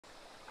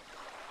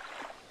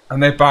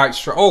And they bite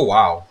straight. Oh,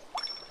 wow.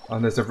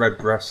 And there's a red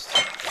breast.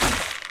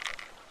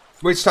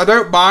 Which I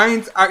don't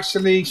mind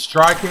actually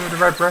striking with the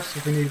red breast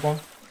if we need one.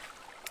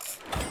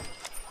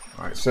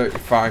 Alright,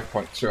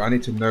 35.2. I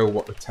need to know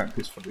what the temp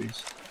is for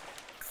these.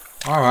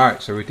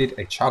 Alright, so we did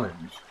a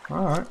challenge.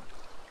 Alright.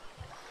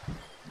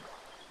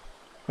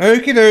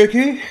 Okie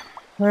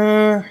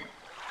dokie.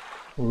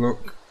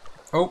 Look.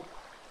 Oh.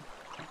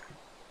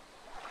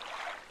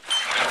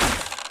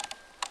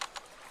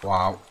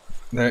 Wow.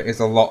 There is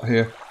a lot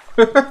here.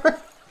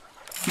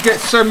 You get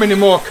so many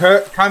more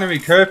Canary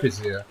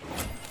Kurpers here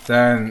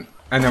than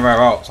anywhere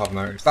else, I've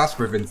noticed. That's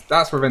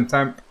within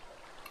temp.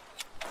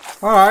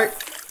 Alright.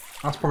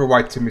 That's probably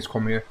why Timmy's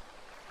come here.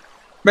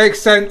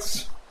 Makes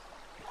sense.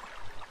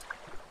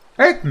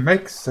 It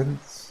makes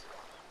sense.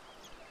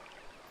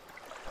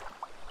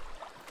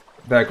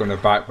 They're gonna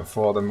bite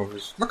before the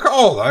mothers. Look at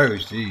all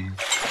those, jeez.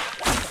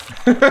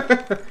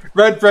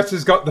 Red Breast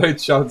has got no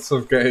chance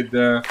of getting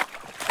there.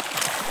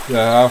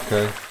 Yeah,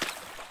 okay.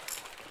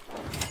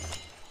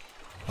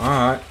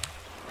 Alright.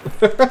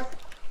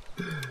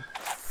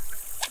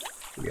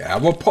 Yeah,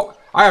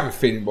 I have a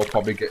feeling we'll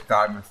probably get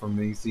diamond from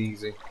these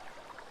easy.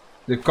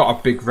 They've got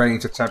a big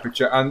range of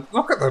temperature, and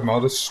look at them all,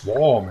 they're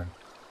swarming.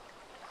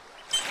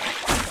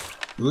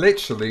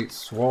 Literally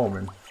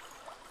swarming.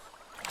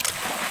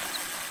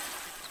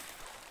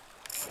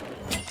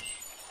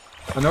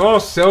 And they're all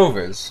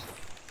silvers.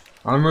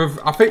 And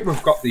I think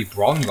we've got the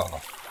bronze on, I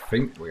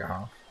think we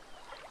have.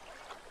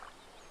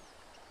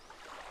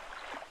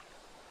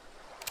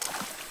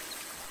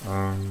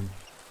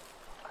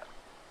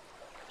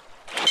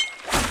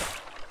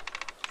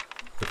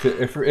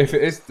 If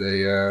it is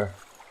the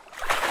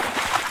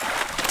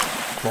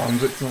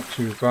bronze, it's not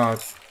too bad.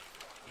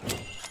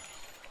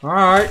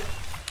 Alright.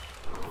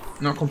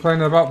 Not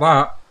complaining about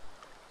that.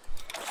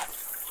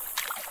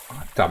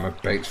 Oh, damn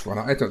it, bait's run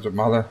out. It doesn't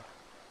matter.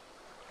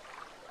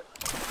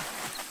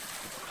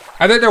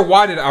 I don't know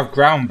why they didn't have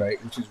ground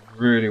bait, which is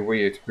really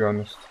weird, to be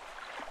honest.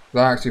 I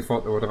actually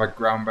thought they would have had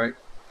ground bait.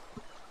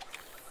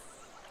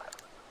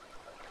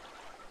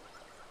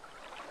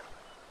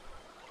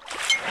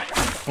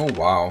 Oh,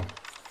 wow.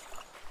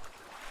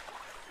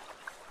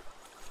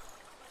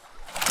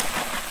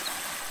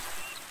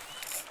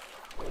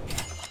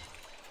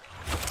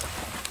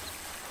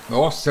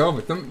 Oh,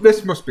 silver.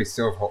 This must be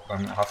silver hook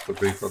then, it has to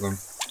be for them.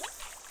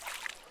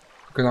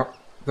 Because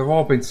they've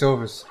all been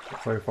silvers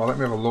so far. Let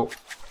me have a look.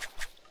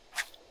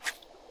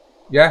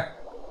 Yeah,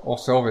 all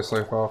silver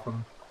so far for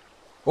them.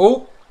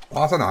 Oh,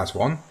 that's a nice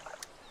one.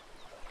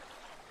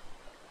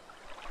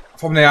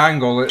 From the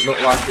angle, it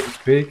looked like it was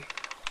big.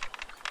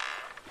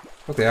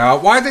 What the hell?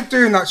 Why are they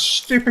doing that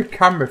stupid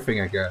camera thing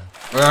again?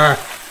 Ugh.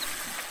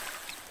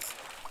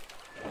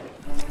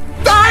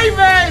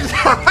 Diamonds!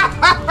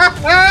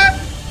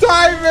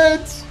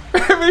 Diamonds!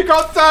 We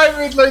got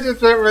diamonds, ladies and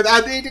gentlemen.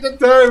 I needed a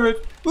diamond.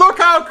 Look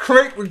how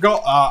quick we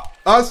got that.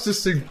 That's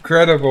just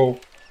incredible.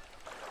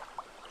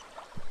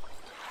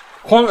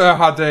 Hunter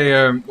had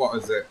a, what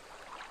is it?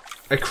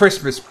 A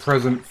Christmas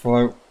present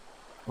float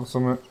or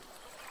something.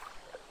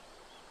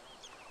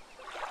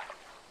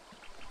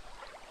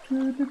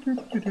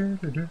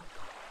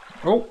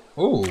 Oh,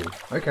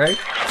 okay.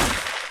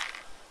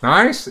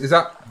 Nice. Is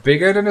that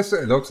bigger than this?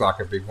 It looks like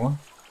a big one.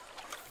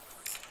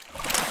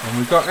 And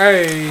we've got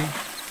a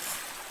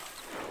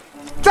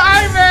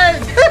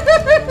diamond!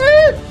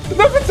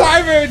 Another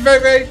diamond,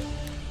 baby!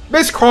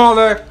 Miss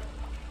Crawler,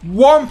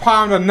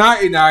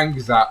 £1.99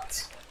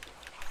 exact.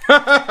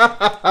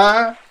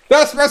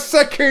 That's my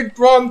second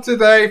bronze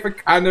today for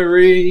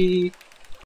Canary.